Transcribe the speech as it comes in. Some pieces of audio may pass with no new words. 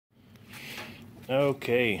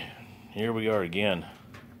Okay, here we are again.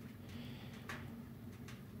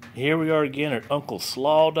 Here we are again at Uncle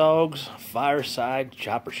Slaw Dog's Fireside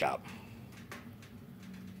Chopper Shop.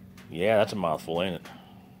 Yeah, that's a mouthful, ain't it?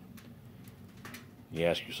 You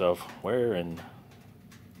ask yourself, where in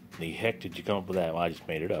the heck did you come up with that? Well, I just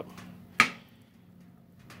made it up.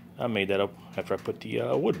 I made that up after I put the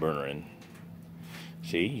wood burner in.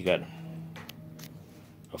 See, you got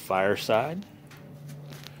a fireside.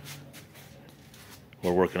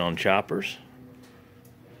 We're working on choppers.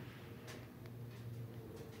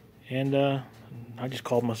 And I just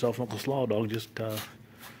called myself Uncle Slaw Dog just to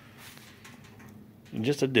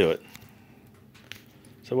do it.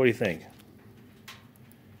 So what do you think?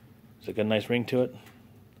 Does it got a nice ring to it?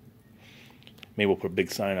 Maybe we'll put a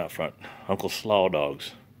big sign out front. Uncle Slaw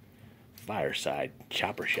Dog's Fireside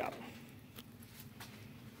Chopper Shop.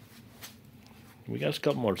 We got a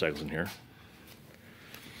couple motorcycles in here.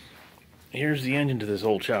 Here's the engine to this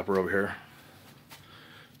old chopper over here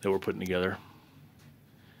that we're putting together.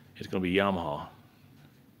 It's going to be Yamaha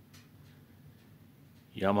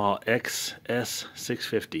XS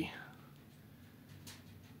 650.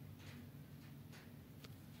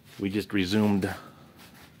 We just resumed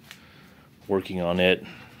working on it.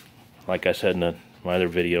 Like I said in my other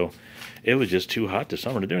video, it was just too hot this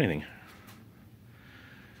summer to do anything.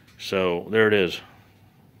 So there it is.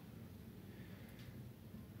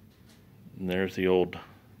 And there's the old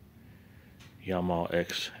Yamaha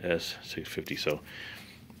XS 650. So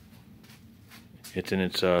it's in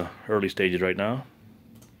its early stages right now.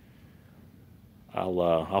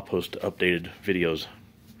 I'll post updated videos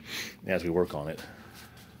as we work on it.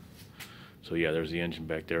 So yeah, there's the engine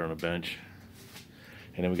back there on a bench,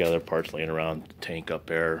 and then we got other parts laying around. The tank up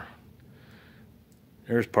there.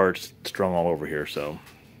 There's parts strung all over here. So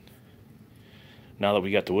now that we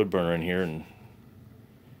got the wood burner in here and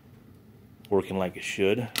working like it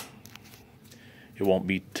should, it won't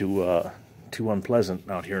be too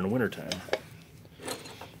unpleasant out here in the wintertime.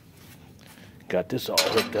 Got this all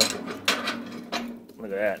hooked up.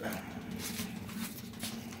 Look at that.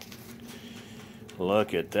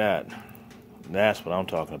 Look at that. That's what I'm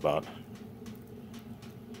talking about.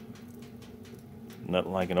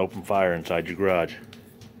 Nothing like an open fire inside your garage.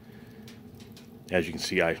 As you can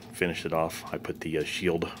see, I finished it off. I put the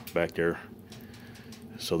shield back there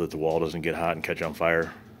so that the wall doesn't get hot and catch on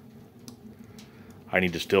fire. I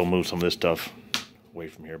need to still move some of this stuff away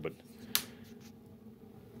from here, but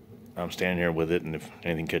I'm standing here with it, and if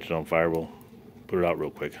anything catches on fire, we'll put it out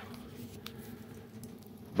real quick.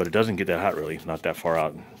 But it doesn't get that hot, really, not that far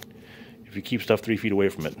out. If you keep stuff 3 feet away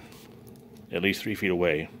from it, at least 3 feet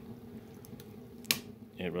away,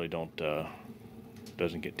 it really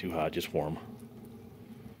doesn't get too hot, just warm.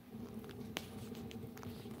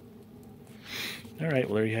 Alright,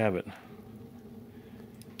 well there you have it.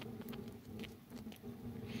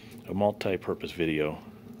 A multi-purpose video.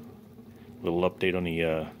 A little update on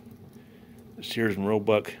the Sears and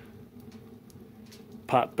Roebuck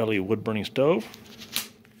pot-belly wood-burning stove.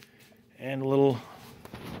 And a little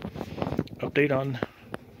update on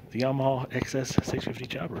the Yamaha XS 650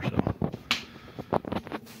 chopper. So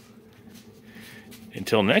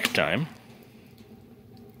until next time,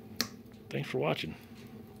 thanks for watching.